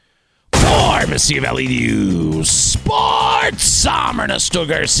For Mesilla Valley News Sports, I'm Ernesto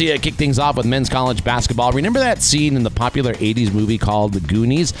Garcia. Kick things off with men's college basketball. Remember that scene in the popular 80s movie called The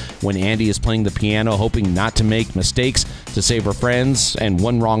Goonies when Andy is playing the piano, hoping not to make mistakes to save her friends, and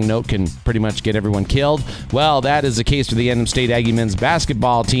one wrong note can pretty much get everyone killed? Well, that is the case for the Anthem State Aggie men's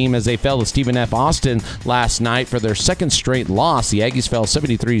basketball team as they fell to Stephen F. Austin last night for their second straight loss. The Aggies fell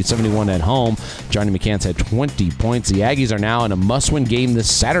 73-71 at home. Johnny McCants had 20 points. The Aggies are now in a must-win game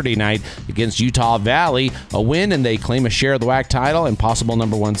this Saturday night against Utah Valley. A win, and they claim a share of the WAC title and possible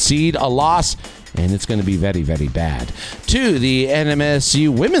number one seed. A loss, and it's going to be very, very bad. To the NMSU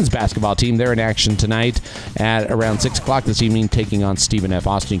women's basketball team, they're in action tonight at around 6 o'clock this evening, taking on Stephen F.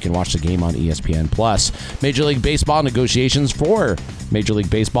 Austin. You can watch the game on ESPN+. Major League Baseball negotiations for Major League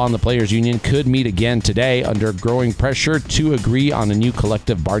Baseball and the Players Union could meet again today under growing pressure to agree on a new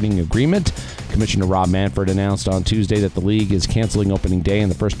collective bargaining agreement. Commissioner Rob Manfred announced on Tuesday that the league is canceling opening day in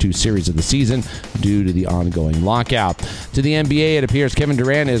the first two series of the season due to the ongoing lockout. To the NBA, it appears Kevin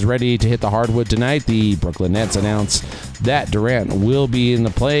Durant is ready to hit the hardwood tonight. The Brooklyn Nets announced that Durant will be in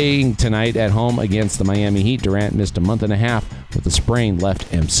the playing tonight at home against the Miami Heat. Durant missed a month and a half with a sprained left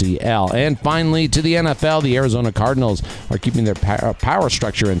MCL. And finally, to the NFL, the Arizona Cardinals are keeping their power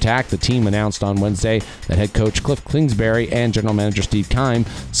structure intact. The team announced on Wednesday that head coach Cliff Kingsbury and general manager Steve Keim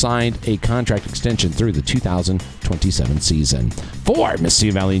signed a contract extension through the 2027 season. For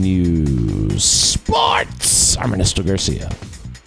Mesilla Valley News Sports, I'm Ernesto Garcia.